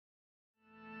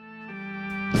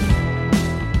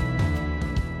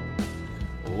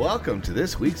Welcome to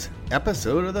this week's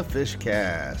episode of the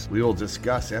Fishcast. We will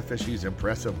discuss FSU's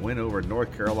impressive win over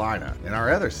North Carolina. In our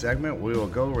other segment, we will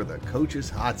go over the coach's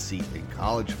hot seat in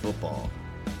college football.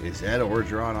 Is Ed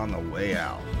Orgeron on the way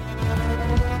out?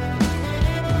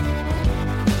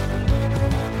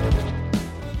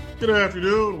 Good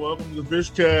afternoon. Welcome to the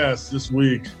Fishcast this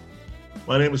week.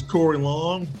 My name is Corey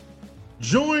Long.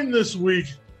 Joined this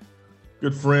week,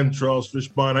 good friend Charles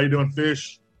Fishbein. How you doing,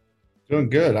 Fish? Doing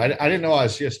good. I didn't know I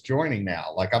was just joining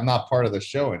now. Like I'm not part of the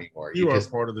show anymore. You are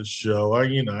part of the show. I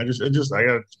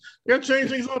gotta change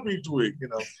things up each week.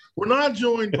 We're not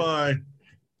joined by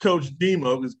Coach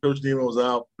Demo because Coach Demo is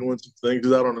out doing some things.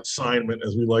 He's out on assignment,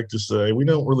 as we like to say. We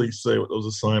don't really say what those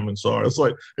assignments are. It's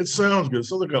like it sounds good. It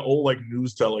sounds like an old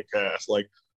news telecast. Like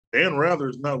Dan Rather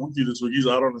is not with you this week. He's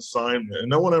out on assignment, and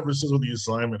no one ever says what the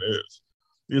assignment is.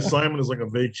 The assignment is like a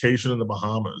vacation in the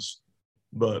Bahamas.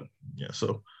 But yeah,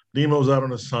 so Demo's out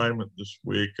on assignment this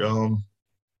week.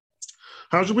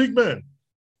 How's your week been?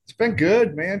 It's been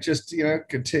good, man. Just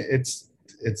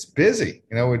it's busy.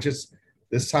 We're just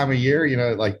this time of year.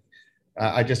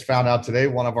 I just found out today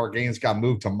one of our games got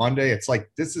moved to Monday. It's like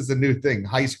this is a new thing: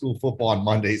 high school football on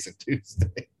Mondays and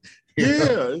Tuesdays.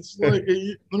 It's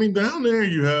like down there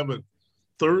you have it.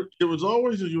 It was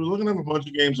always you were looking at a bunch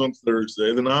of games on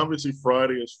Thursday. Then obviously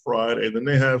Friday is Friday. Then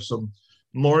they have some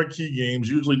marquee games,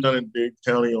 usually done in Dade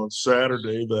County on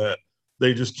Saturday, that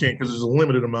they just can't because there's a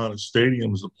limited amount of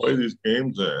stadiums to play these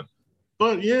games in.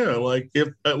 But yeah, if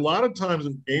a lot of times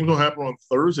if games don't happen on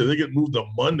Thursday, they get moved to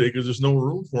Monday because there's no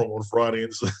room for them on Friday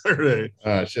and Saturday.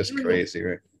 It's just crazy,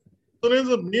 right? So it ends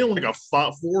up being like a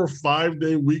 4 or 5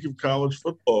 day week of college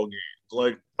football games.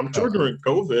 Like I'm sure during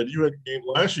COVID, you had games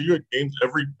last year. You had games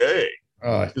every day.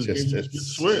 It's get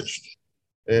switched.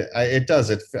 It does.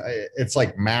 It's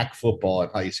like MAC football in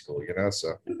high school,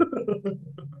 so.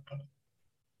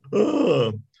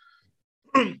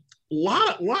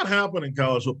 Lot happened in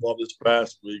college football this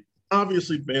past week.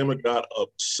 Obviously, Bama got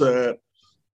upset.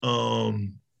 The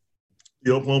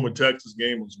Oklahoma-Texas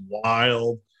game was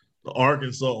wild. The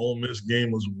Arkansas-Ole Miss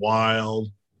game was wild.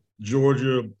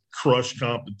 Georgia crushed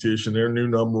competition. They're new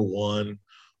number one.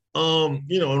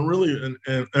 And really,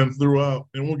 and throughout,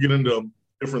 and we'll get into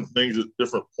different things at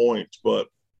different points. But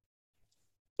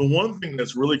the one thing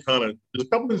that's really there's a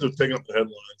couple things that have taken up the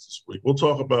headlines this week. We'll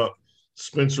talk about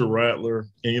Spencer Rattler,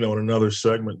 in another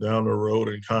segment down the road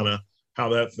and kind of how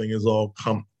that thing is all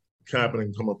come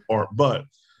apart. But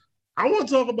I want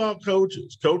to talk about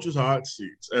coaches' hot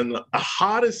seats, and the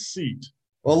hottest seat.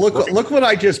 Well, look what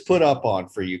I just put up on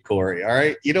for you, Corey. All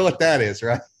right, you know what that is,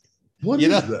 right? What is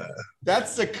that?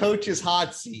 That's the coach's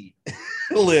hot seat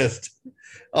list.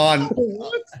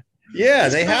 What? Yeah,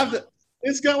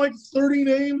 it's got 30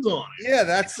 names on it. Yeah,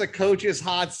 that's the coach's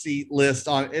hot seat list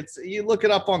you look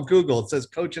it up on Google. It says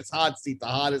coach's hot seat, the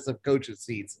hottest of coaches'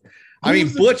 seats.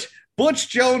 Butch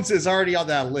Jones is already on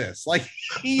that list.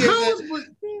 He's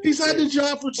had the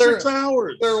job for 6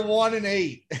 hours. They're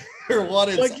 1-8. They're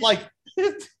 1-6.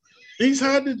 He's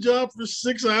had the job for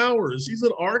 6 hours. He's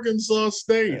at Arkansas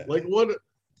State.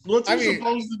 What's he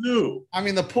supposed to do?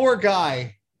 The poor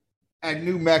guy at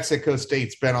New Mexico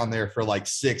State's been on there for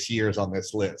 6 years on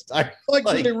this list.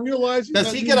 Did they realize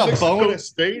does he get a bonus?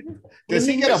 State? Does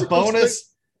he get a bonus?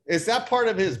 State? Is that part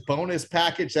of his bonus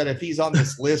package that if he's on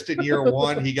this list in year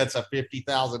one, he gets a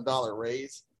 $50,000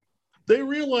 raise? They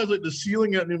realize the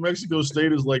ceiling at New Mexico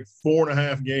State is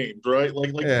 4.5 games, right?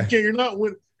 You're not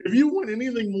win. If you win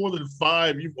anything more than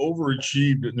 5, you've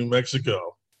overachieved at New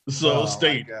Mexico. So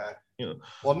State.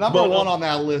 Well, number one on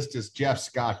that list is Jeff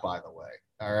Scott, by the way.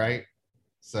 All right.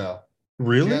 So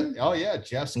really?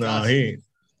 Jeff Scott. No,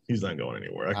 he's not going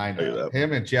anywhere. I know that.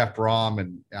 Him and Jeff Brom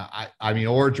and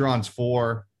Orgeron's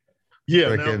 4.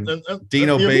 Yeah.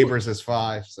 Dino Babers is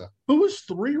 5. So who was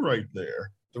 3 right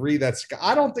there? 3.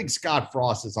 I don't think Scott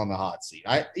Frost is on the hot seat.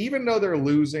 Even though they're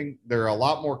losing, they're a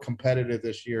lot more competitive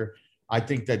this year. I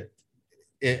think that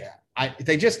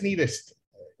they just need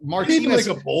Martinez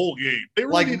a bowl game. They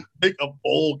really need to make a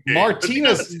bowl game.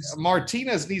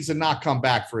 Martinez needs to not come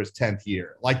back for his 10th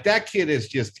year. That kid has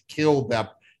just killed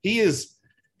that. He's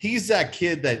that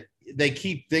kid that they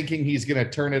keep thinking he's going to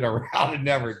turn it around and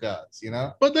never does,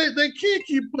 But they can't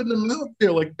keep putting him out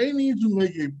there. They need to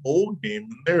make a bowl game.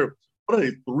 They're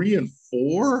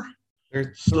 3-4.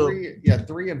 They're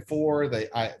 3-4. They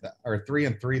are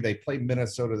 3-3. They play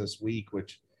Minnesota this week,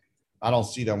 which I don't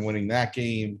see them winning that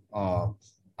game.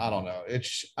 I don't know.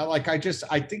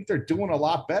 I think they're doing a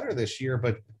lot better this year,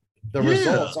 but the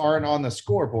results aren't on the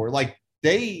scoreboard.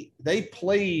 They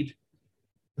played.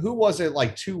 Who was it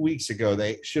 2 weeks ago?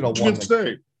 They should have won.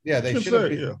 State. Yeah, they should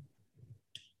have. Yeah.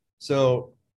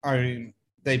 So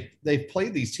they've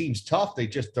played these teams tough.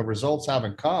 The results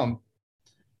haven't come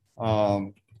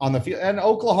on the field. And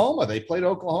Oklahoma, they played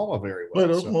Oklahoma very well.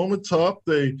 Played Oklahoma tough.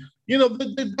 They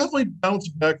definitely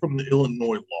bounced back from the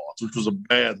Illinois loss, which was a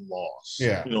bad loss.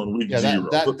 Yeah, in week 0.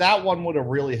 That one would have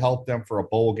really helped them for a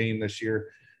bowl game this year.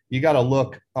 You got to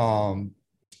look.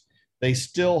 They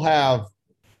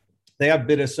have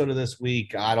Minnesota this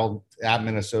week. At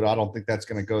Minnesota, I don't think that's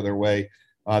going to go their way.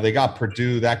 They got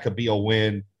Purdue. That could be a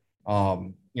win.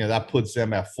 That puts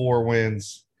them at 4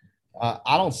 wins.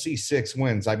 I don't see 6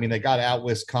 wins. I mean, they got out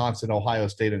Wisconsin, Ohio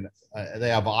State, and they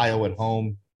have Iowa at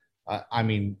home.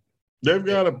 They've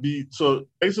got to beat. So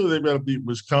basically, they've got to beat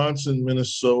Wisconsin,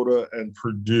 Minnesota, and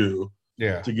Purdue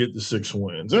to get the 6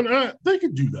 wins, and they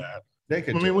could do that. They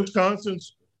could.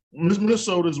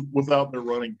 Minnesota's without their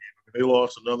running game. They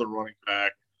lost another running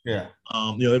back. Yeah.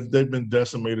 They've been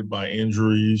decimated by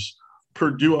injuries.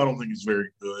 Purdue, I don't think is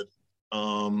very good.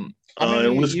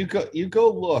 You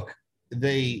go look.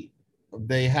 They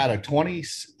had a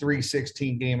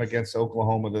 23-16 game against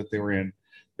Oklahoma that they were in.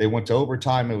 They went to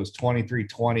overtime. It was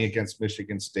 23-20 against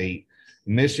Michigan State.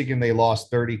 Michigan, they lost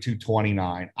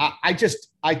 32-29. I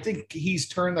think he's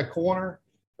turned the corner.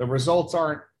 The results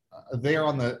aren't there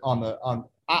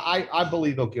I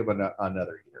believe they'll give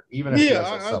another year. Even if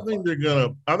I think they're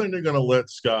gonna let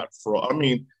Scott Frost. I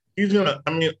mean, he's gonna.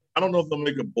 I mean, I don't know if they'll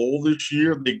make a bowl this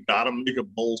year. They gotta make a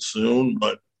bowl soon,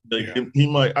 but he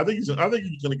might. I think he's gonna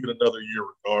get another year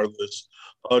regardless.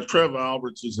 Trev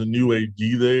Alberts is a new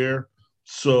AD there,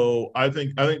 so I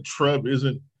think Trev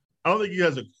isn't. I don't think he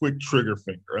has a quick trigger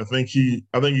finger. I think he's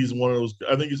one of those.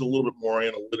 I think he's a little bit more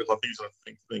analytical. I think he's gonna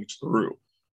think things through.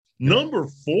 Number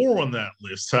 4 on that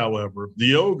list, however,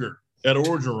 the Ogre at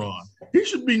Orgeron. He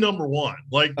should be number 1.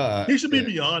 Like, he should be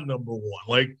beyond number 1.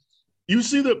 Like, you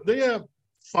see that they have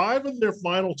 5 of their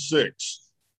final 6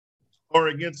 are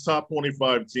against top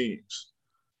 25 teams.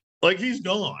 Like, he's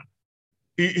gone.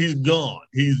 He's gone.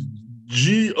 He's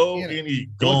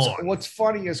Gone. What's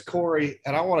funny is, Corey,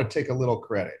 and I want to take a little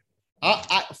credit.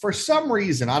 I for some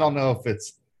reason, I don't know if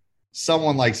it's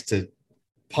someone likes to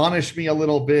punish me a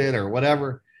little bit or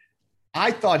whatever.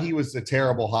 I thought he was the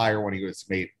terrible hire when he was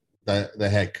made the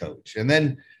head coach. And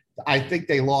then I think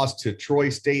they lost to Troy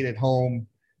State at home.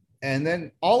 And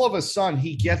then all of a sudden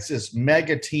he gets this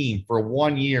mega team for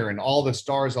 1 year and all the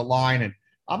stars align. And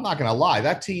I'm not going to lie,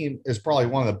 that team is probably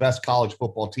one of the best college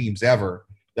football teams ever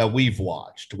that we've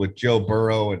watched, with Joe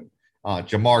Burrow and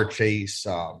Jamar Chase,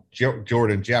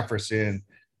 Jordan Jefferson,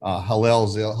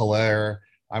 Hilaire.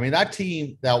 I mean, that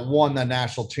team that won the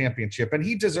national championship, and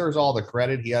he deserves all the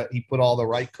credit. He put all the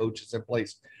right coaches in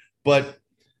place. But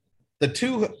the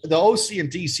OC and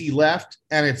DC left,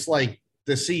 and it's like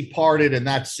the sea parted and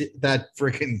that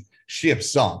freaking ship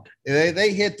sunk.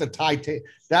 They hit the Titanic.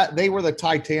 They were the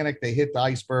Titanic. They hit the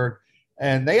iceberg,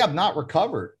 and they have not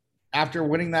recovered after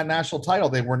winning that national title.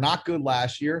 They were not good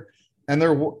last year, and they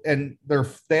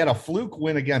had a fluke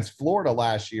win against Florida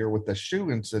last year with the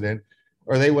shoe incident,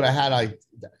 or they would have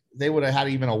had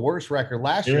even a worse record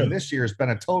last year. And this year has been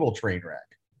a total train wreck.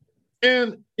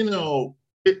 And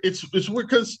it's weird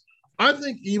because I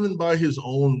think even by his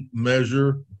own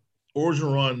measure,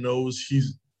 Orgeron knows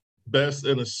he's best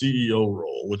in a CEO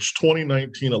role, which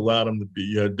 2019 allowed him to be.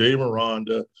 You had Dave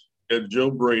Aranda, you had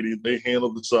Joe Brady. They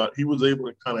handled the side. He was able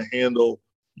to kind of handle,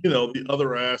 the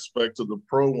other aspects of the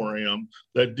program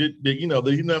they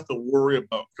didn't have to worry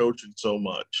about coaching so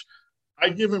much. I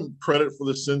give him credit for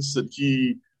the sense that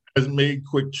he has made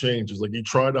quick changes. Like, he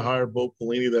tried to hire Bo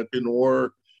Pelini, that didn't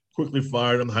work. Quickly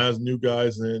fired him, has new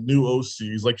guys and new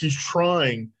OCs. Like, he's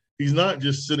trying. He's not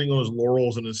just sitting on his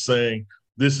laurels and is saying,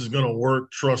 this is going to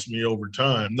work, trust me, over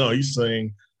time. No, he's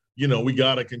saying, we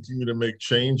got to continue to make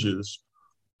changes.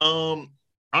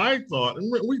 I thought,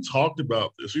 and we talked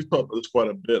about this. We've talked about this quite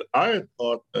a bit. I had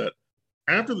thought that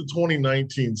after the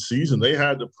 2019 season, they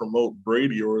had to promote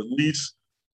Brady, or at least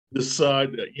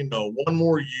decide that, one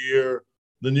more year,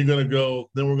 then we're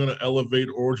going to elevate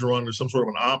Orgeron to some sort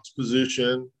of an ops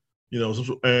position,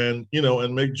 and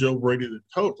make Joe Brady the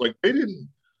coach. Like, they didn't.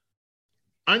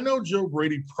 I know Joe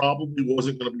Brady probably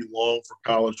wasn't going to be long for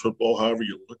college football, however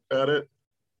you looked at it,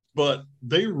 but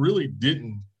they really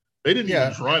didn't. They didn't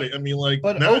even try it. I mean,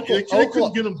 but now they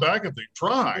couldn't get him back if they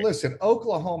tried. Listen,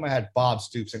 Oklahoma had Bob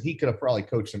Stoops, and he could have probably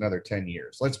coached another 10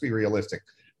 years. Let's be realistic.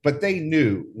 But they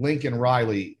knew Lincoln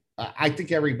Riley. I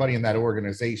think everybody in that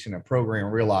organization and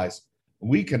program realized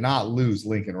we cannot lose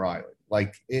Lincoln Riley.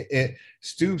 Like,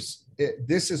 Stoops,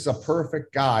 this is a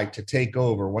perfect guy to take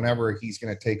over whenever he's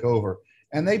going to take over.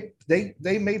 And they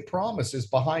made promises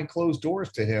behind closed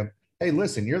doors to him. Hey,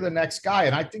 listen, you're the next guy.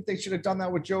 And I think they should have done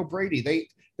that with Joe Brady.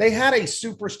 They had a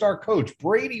superstar coach.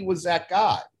 Brady was that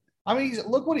guy. I mean,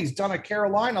 look what he's done at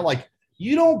Carolina. Like,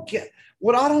 you don't get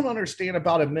what I don't understand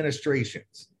about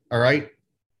administrations. All right,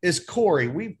 is Corey.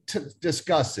 We've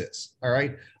discussed this. All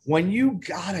right, when you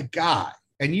got a guy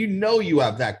and you know you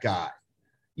have that guy,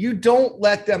 you don't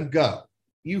let them go.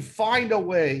 You find a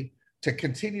way to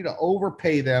continue to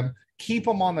overpay them, keep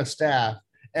them on the staff,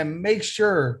 and make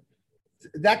sure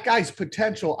that guy's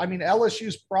potential. I mean,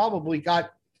 LSU's probably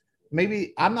got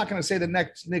maybe, I'm not going to say the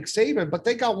next Nick Saban, but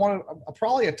they got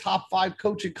probably a top 5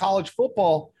 coach in college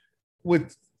football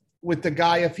with the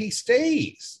guy if he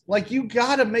stays. Like, you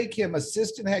got to make him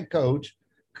assistant head coach.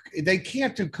 They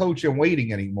can't do coach in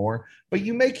waiting anymore, but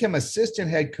you make him assistant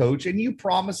head coach and you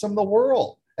promise him the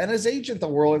world and his agent the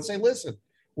world and say, listen,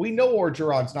 we know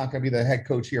Orgeron's not going to be the head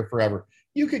coach here forever.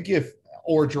 You could give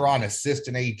Orgeron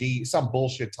assistant AD, some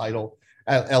bullshit title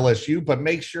at LSU, but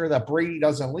make sure that Brady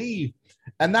doesn't leave.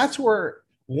 And that's where,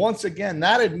 once again,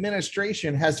 that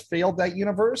administration has failed that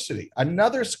university.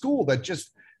 Another school that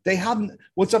just, they have,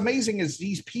 what's amazing is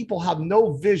these people have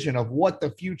no vision of what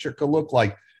the future could look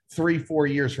like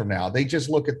 3-4 years from now. They just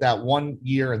look at that 1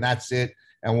 year and that's it.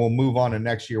 And we'll move on to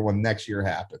next year when next year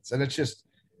happens. And it's just,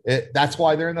 that's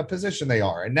why they're in the position they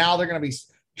are. And now they're going to be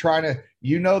trying to,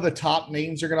 the top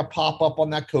names are going to pop up on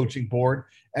that coaching board,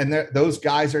 and those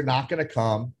guys are not going to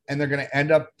come, and they're going to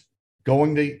end up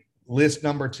going to list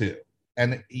number 2.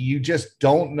 And you just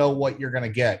don't know what you're going to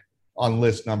get on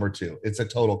list number 2. It's a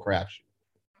total crapshoot.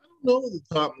 I don't know the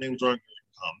top names aren't going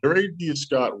to come. Their AD is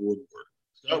Scott Woodward.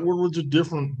 Scott Woodward's a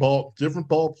different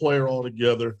ball player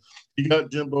altogether. He got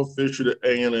Jimbo Fisher at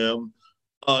A&M.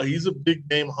 He's a big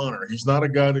game hunter. He's not a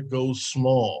guy that goes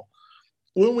small.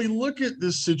 When we look at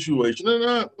this situation,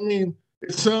 and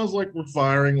it sounds like we're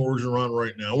firing Orgeron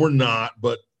right now. We're not,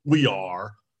 but we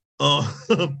are.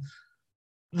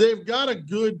 They've got a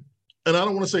good, and I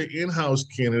don't want to say in-house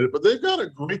candidate, but they've got a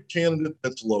great candidate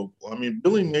that's local. I mean,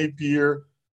 Billy Napier,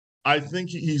 I think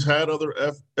he's had other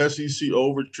SEC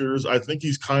overtures. I think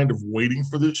he's kind of waiting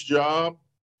for this job.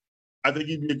 I think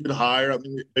he'd be a good hire. I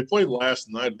think they played last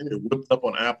night. I think they whipped up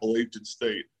on Appalachian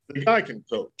State. The guy can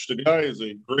coach. The guy is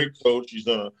a great coach. He's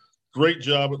done a great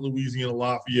job at Louisiana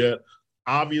Lafayette.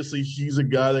 Obviously, he's a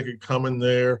guy that could come in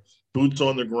there, boots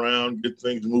on the ground, get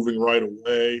things moving right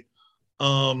away.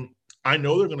 I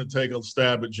know they're going to take a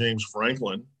stab at James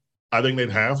Franklin. I think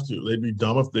they'd have to. They'd be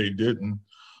dumb if they didn't.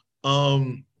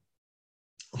 Who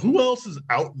else is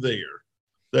out there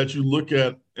that you look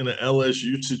at in an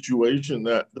LSU situation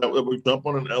that would jump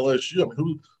on an LSU? I mean,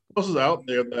 who else is out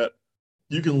there that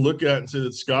you can look at and say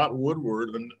that Scott Woodward,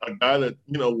 and a guy that,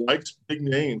 likes big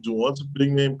names, who wants a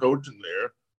big name coach in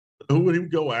there, who would he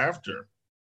go after?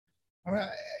 I mean,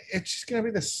 it's just going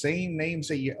to be the same names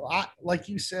that like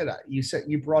you said,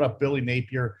 you brought up Billy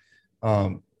Napier.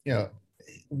 The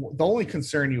only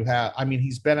concern you have, I mean,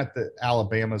 he's been at the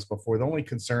Alabamas before. The only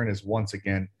concern is, once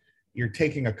again, you're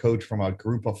taking a coach from a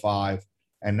group of 5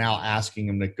 and now asking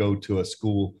him to go to a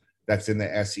school that's in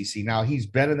the SEC. Now, he's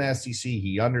been in the SEC.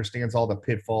 He understands all the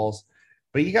pitfalls,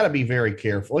 but you got to be very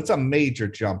careful. It's a major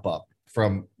jump up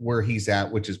from where he's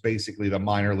at, which is basically the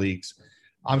minor leagues.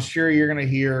 I'm sure you're going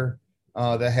to hear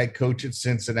the head coach at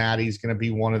Cincinnati is going to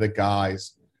be one of the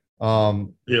guys.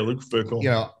 Luke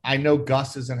Fickell. I know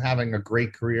Gus isn't having a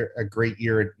great year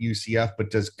at UCF,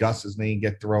 but does Gus's name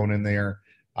get thrown in there?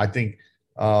 I think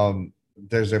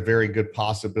there's a very good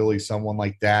possibility someone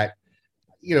like that.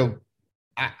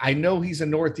 I know he's a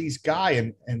Northeast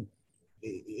guy, and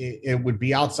it would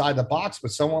be outside the box,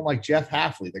 but someone like Jeff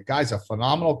Hafley, the guy's a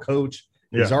phenomenal coach.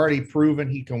 Yeah. He's already proven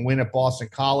he can win at Boston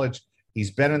College. He's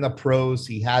been in the pros.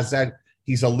 He has that.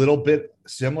 He's a little bit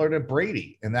similar to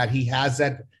Brady in that he has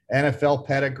that NFL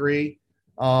pedigree,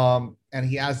 and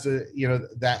he has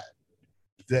that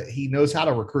he knows how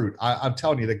to recruit. I'm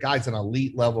telling you, the guy's an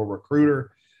elite level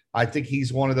recruiter. I think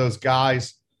he's one of those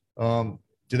guys.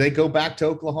 Do they go back to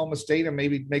Oklahoma State and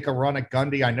maybe make a run at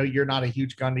Gundy? I know you're not a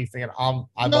huge Gundy fan.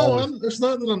 It's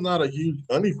not that I'm not a huge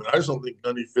Gundy fan. I just don't think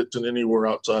Gundy fits in anywhere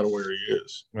outside of where he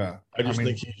is. Yeah, I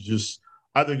think he's just.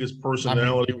 I think his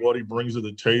personality, what he brings to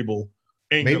the table,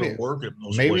 ain't going to work at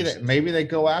most places. Maybe they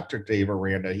go after Dave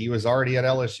Aranda. He was already at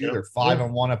LSU. They're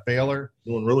 5-1 at Baylor.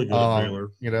 Doing really good at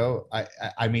Baylor.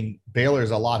 I mean,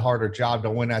 Baylor's a lot harder job to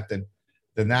win at than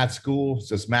that school.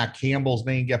 Does Matt Campbell's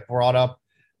name get brought up?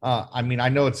 I mean, I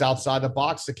know it's outside the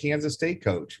box, the Kansas State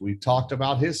coach. We've talked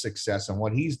about his success and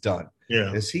what he's done.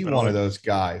 Yeah. Is he one of those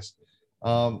guys?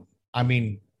 I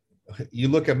mean, you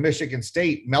look at Michigan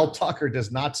State, Mel Tucker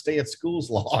does not stay at schools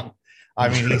long. I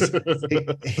mean,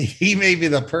 he may be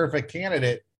the perfect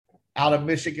candidate out of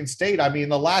Michigan State. I mean,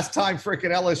 the last time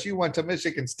freaking LSU went to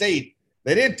Michigan State,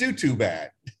 They didn't do too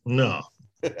bad. No.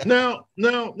 Now,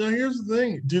 here's the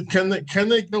thing. Can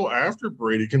they go after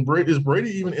Brady? Is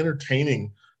Brady even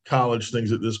entertaining college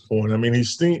things at this point? I mean, he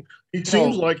seems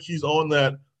like he's on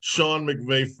that Sean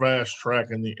McVay fast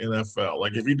track in the NFL.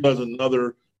 Like if he does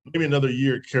maybe another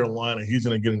year at Carolina, he's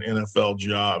going to get an NFL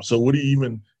job. So would he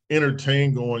even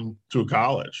entertain going to a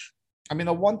college? I mean,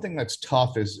 the one thing that's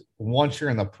tough is once you're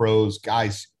in the pros,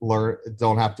 guys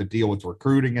don't have to deal with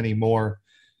recruiting anymore.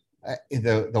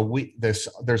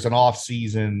 There's an off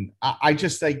season. I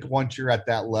just think once you're at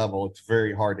that level, it's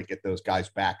very hard to get those guys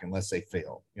back unless they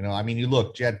fail. You know, I mean, you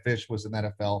look, Jed Fish was in the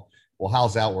NFL. Well,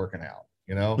 how's that working out?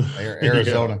 You know,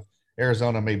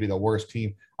 Arizona may be the worst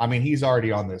team. I mean, he's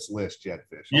already on this list, Jed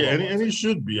Fish. And he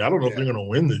should be. I don't know if they're going to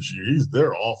win this year.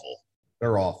 They're awful.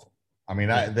 They're awful. I mean,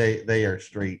 they are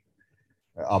straight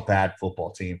a bad football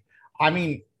team. I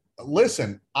mean,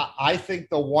 listen, I think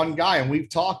the one guy, and we've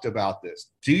talked about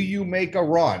this, do you make a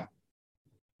run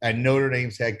at Notre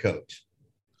Dame's head coach?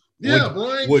 Yeah,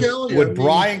 Brian Kelly. Would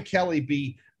Brian Kelly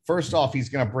be, first off, he's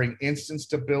going to bring instant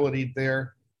stability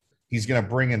there. He's going to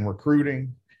bring in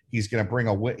recruiting. He's going to bring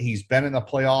he's been in the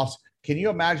playoffs. Can you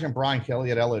imagine Brian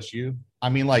Kelly at LSU? I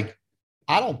mean, like,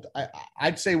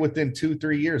 I'd say within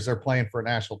 2-3 years, they're playing for a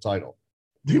national title.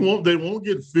 They won't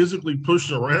get physically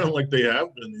pushed around like they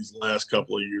have been these last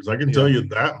couple of years. I can tell you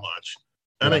that much.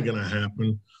 That ain't gonna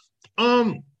happen.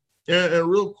 And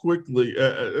real quickly,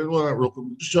 well, not real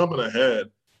quick, just jumping ahead.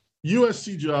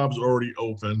 USC jobs already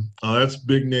open. That's a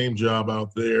big name job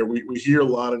out there. We hear a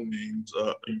lot of names.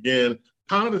 Again,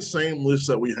 kind of the same list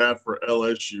that we had for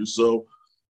LSU. So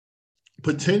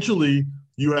potentially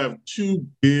you have two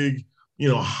big,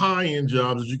 high-end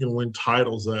jobs that you can win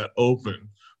titles at open.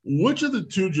 Which of the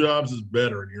two jobs is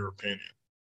better in your opinion?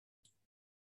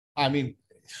 I mean,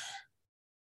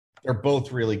 they're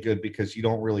both really good because you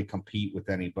don't really compete with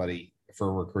anybody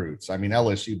for recruits. I mean,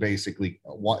 LSU basically,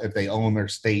 if they own their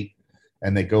state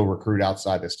and they go recruit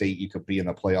outside the state, you could be in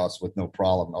the playoffs with no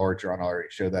problem. Orgeron already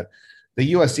showed that.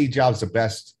 The USC job is the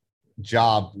best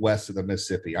job west of the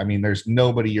Mississippi. I mean, there's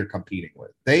nobody you're competing with.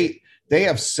 They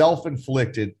have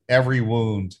self-inflicted every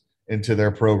wound into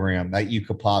their program that you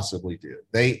could possibly do.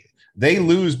 They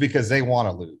lose because they want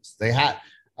to lose.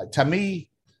 To me,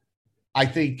 I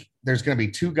think there's going to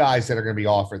be two guys that are going to be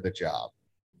offered the job.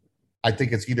 I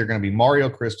think it's either going to be Mario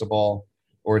Cristobal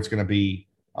or it's going to be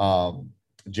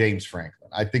James Franklin.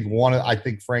 I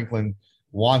think Franklin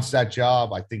wants that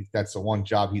job. I think that's the one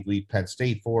job he'd leave Penn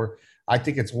State for. I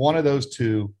think it's one of those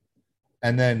two.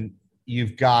 And then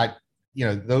you've got,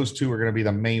 those two are going to be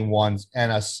the main ones.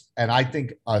 And I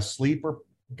think a sleeper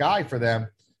guy for them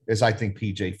is, I think,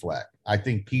 PJ Fleck. I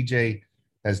think PJ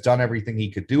has done everything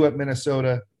he could do at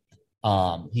Minnesota.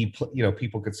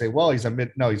 People could say, well, he's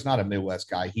not a Midwest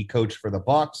guy. He coached for the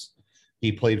Bucks.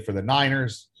 He played for the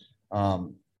Niners.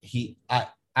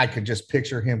 I could just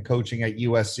picture him coaching at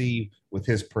USC with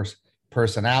his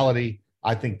personality.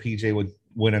 I think PJ would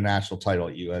win a national title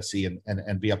at USC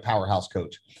and be a powerhouse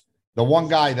coach. The one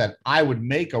guy that I would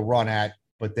make a run at,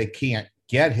 but they can't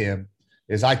get him,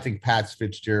 is I think Pat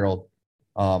Fitzgerald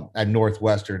at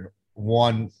Northwestern.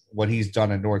 One, what he's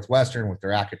done at Northwestern with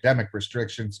their academic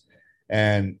restrictions.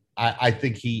 And I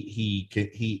think he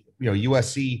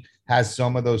USC has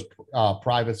some of those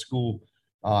private school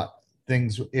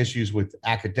issues with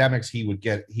academics. He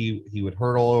would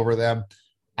hurdle over them.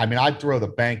 I mean, I'd throw the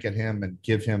bank at him and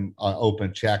give him an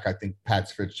open check. I think Pat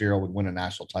Fitzgerald would win a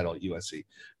national title at USC.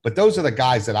 But those are the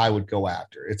guys that I would go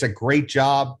after. It's a great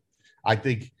job. I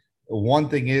think one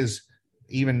thing is,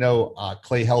 even though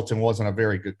Clay Helton wasn't a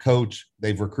very good coach,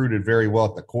 they've recruited very well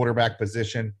at the quarterback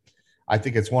position. I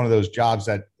think it's one of those jobs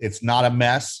that it's not a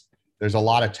mess. There's a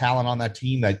lot of talent on that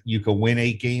team that you could win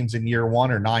 8 games in year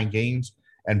 1 or 9 games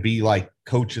and be like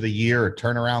coach of the year or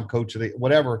turnaround coach of the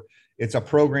whatever. It's a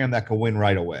program that can win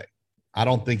right away. I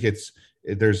don't think it's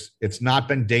not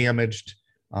been damaged.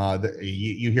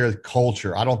 You hear the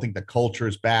culture. I don't think the culture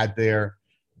is bad there.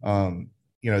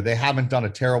 They haven't done a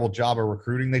terrible job of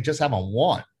recruiting. They just haven't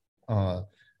won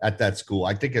at that school.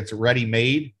 I think it's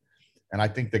ready-made, and I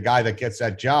think the guy that gets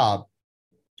that job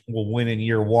will win in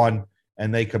year 1,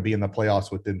 and they could be in the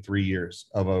playoffs within 3 years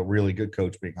of a really good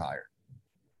coach being hired.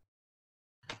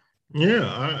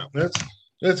 Yeah, that's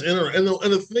interesting. And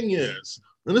the thing is,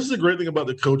 and this is the great thing about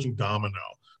the coaching domino.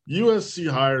 USC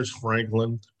hires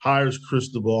Franklin, hires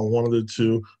Cristobal, one of the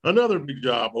two. Another big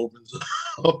job opens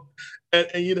up, and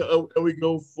we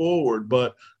go forward.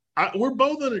 But we're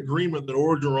both in agreement that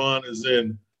Orgeron is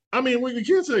in. I mean, we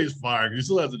can't say he's fired. He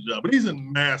still has a job, but he's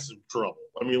in massive trouble.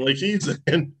 I mean, like he's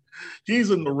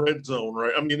in the red zone,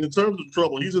 right? I mean, in terms of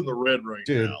trouble, he's in the red right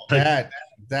now.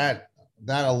 Dude,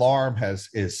 that alarm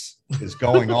is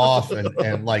going off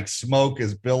and like smoke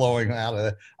is billowing out of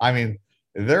it. I mean,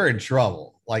 they're in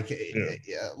trouble. Like,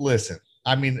 listen,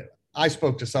 I mean, I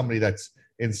spoke to somebody that's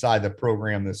inside the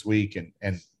program this week,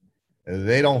 and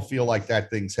they don't feel like that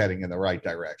thing's heading in the right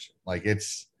direction. Like,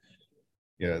 it's,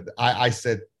 I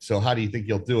said, so how do you think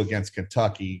you'll do against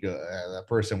Kentucky? The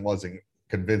person wasn't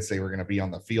convinced they were going to be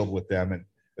on the field with them, and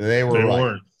they were right.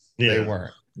 Weren't. Yeah. They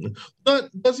weren't.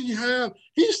 But does he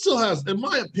still has, in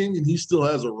my opinion, he still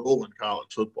has a role in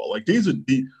college football. Like, he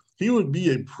would be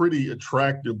a pretty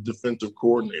attractive defensive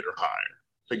coordinator hire.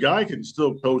 The guy can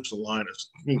still coach the line,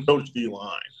 can coach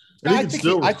D-line. And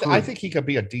I think he could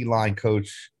be a D-line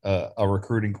coach, a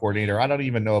recruiting coordinator. I don't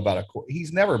even know about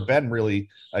he's never been really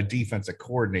a defensive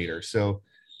coordinator. So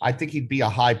I think he'd be a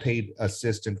high-paid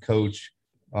assistant coach,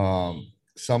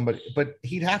 somebody, but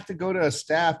he'd have to go to a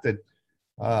staff that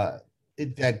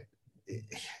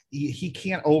he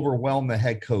can't overwhelm the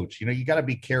head coach. You got to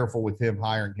be careful with him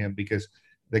hiring him, because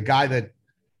that guy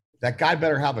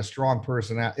better have a strong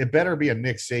personality. It better be a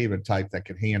Nick Saban type that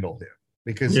can handle him,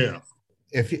 because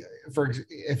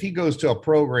if he goes to a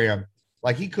program,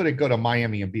 like, he couldn't go to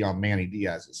Miami and be on Manny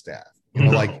Diaz's staff.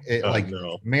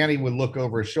 Manny would look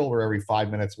over his shoulder every 5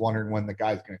 minutes, wondering when the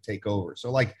guy's going to take over. So,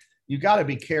 like, you got to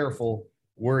be careful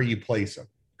where you place him.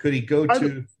 Could he go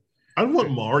to? I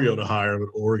want Mario to hire him at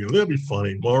Oregon. That'd be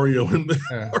funny. Mario and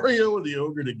the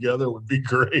Ogre together would be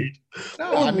great.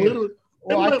 No, I mean,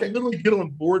 literally get on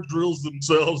board drills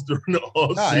themselves during the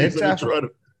off season.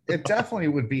 It definitely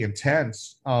would be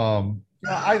intense. I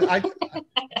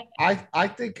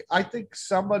think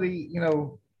somebody,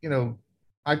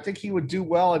 I think he would do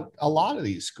well at a lot of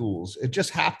these schools. It just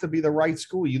have to be the right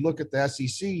school. You look at the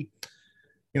SEC.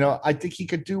 I think he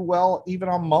could do well even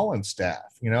on Mullen's staff.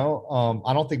 I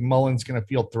don't think Mullen's going to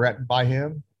feel threatened by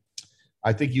him.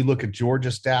 I think you look at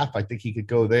Georgia staff. I think he could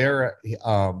go there.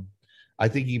 I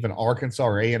think even Arkansas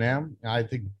or A&M, I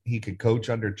think he could coach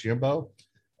under Jimbo.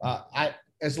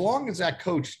 As long as that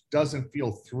coach doesn't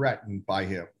feel threatened by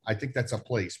him, I think that's a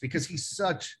place, because he's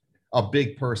such a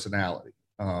big personality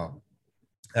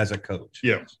as a coach.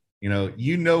 Yeah.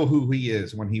 Who he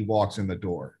is when he walks in the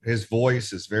door. His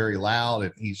voice is very loud,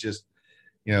 and he's just,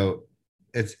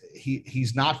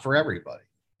 he's not for everybody,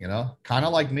 kind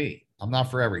of like me. I'm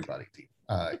not for everybody,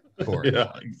 Corey.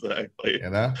 Yeah, exactly.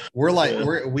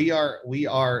 We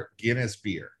are Guinness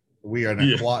beer. We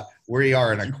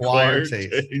are an acquired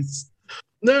taste.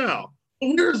 Now,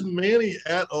 where's Manny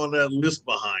at on that list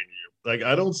behind you? Like,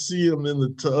 I don't see him in the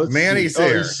touch. Manny's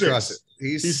there. He's sixth.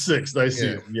 He's sixth. I see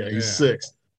him. Yeah, he's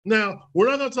sixth. Now, we're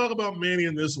not going to talk about Manny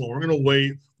in this one. We're going to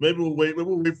wait. Maybe we'll wait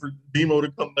for Demo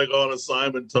to come back on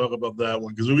assignment and talk about that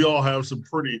one, because we all have some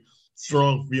pretty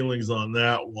strong feelings on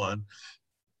that one.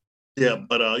 Yeah,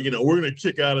 but, we're going to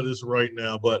kick out of this right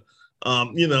now. But,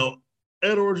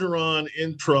 Ed Orgeron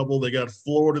in trouble. They got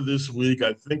Florida this week.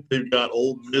 I think they've got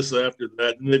Ole Miss after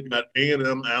that. And they've got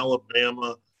A&M,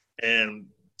 Alabama, and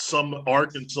some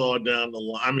Arkansas down the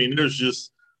line. I mean, there's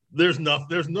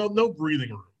no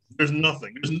breathing room. There's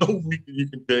nothing. There's no week that you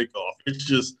can take off. It's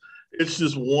just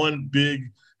one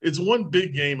big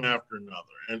game after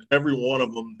another. And every one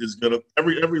of them is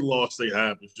every loss they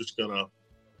have is just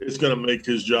gonna make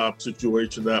his job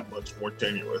situation that much more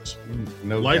tenuous.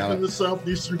 No Life doubt. in the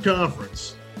Southeastern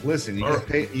Conference. Listen,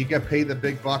 you get paid the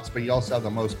big bucks, but you also have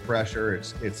the most pressure.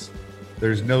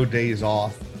 There's no days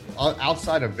off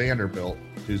outside of Vanderbilt,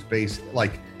 who's based,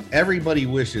 like, everybody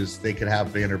wishes they could have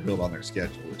Vanderbilt on their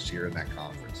schedule this year in that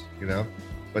conference,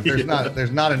 but there's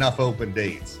not enough open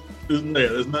dates.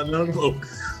 There's not enough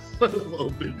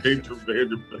open dates for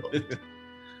Vanderbilt.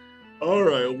 All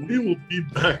right, we will be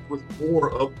back with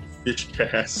more of the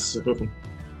Fishcast soon.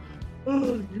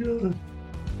 Oh, God.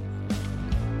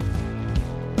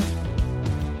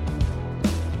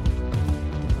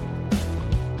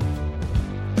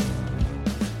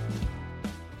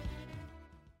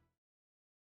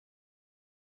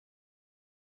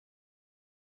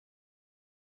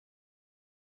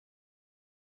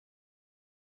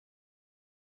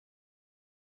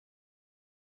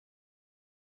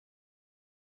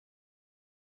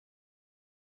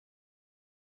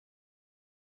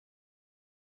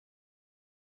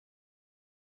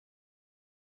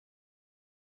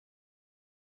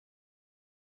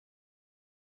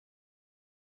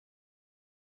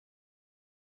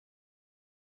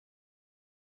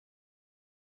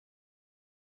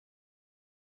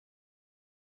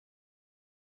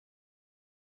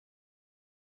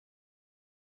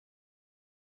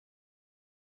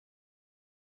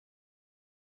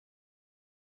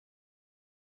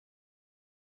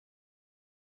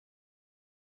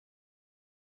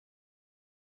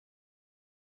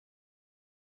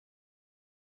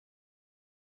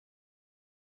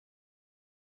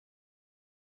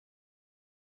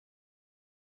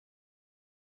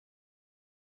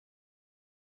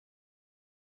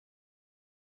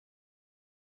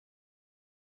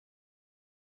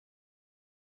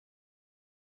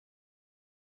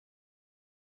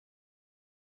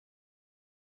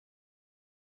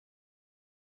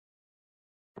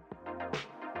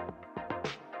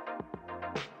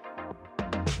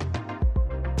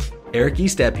 Eric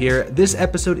Estep here. This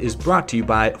episode is brought to you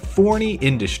by Forney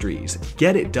Industries.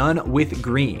 Get it done with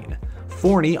green.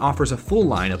 Forney offers a full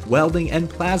line of welding and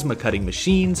plasma cutting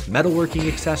machines, metalworking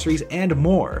accessories, and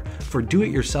more. For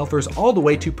do-it-yourselfers all the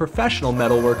way to professional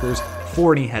metalworkers,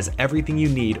 Forney has everything you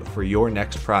need for your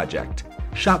next project.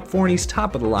 Shop Forney's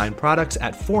top-of-the-line products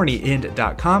at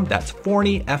forneyInd.com. That's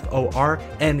Forney,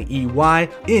 F-O-R-N-E-Y,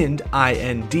 Ind,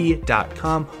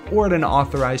 I-N-D.com, or at an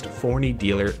authorized Forney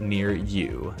dealer near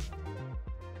you.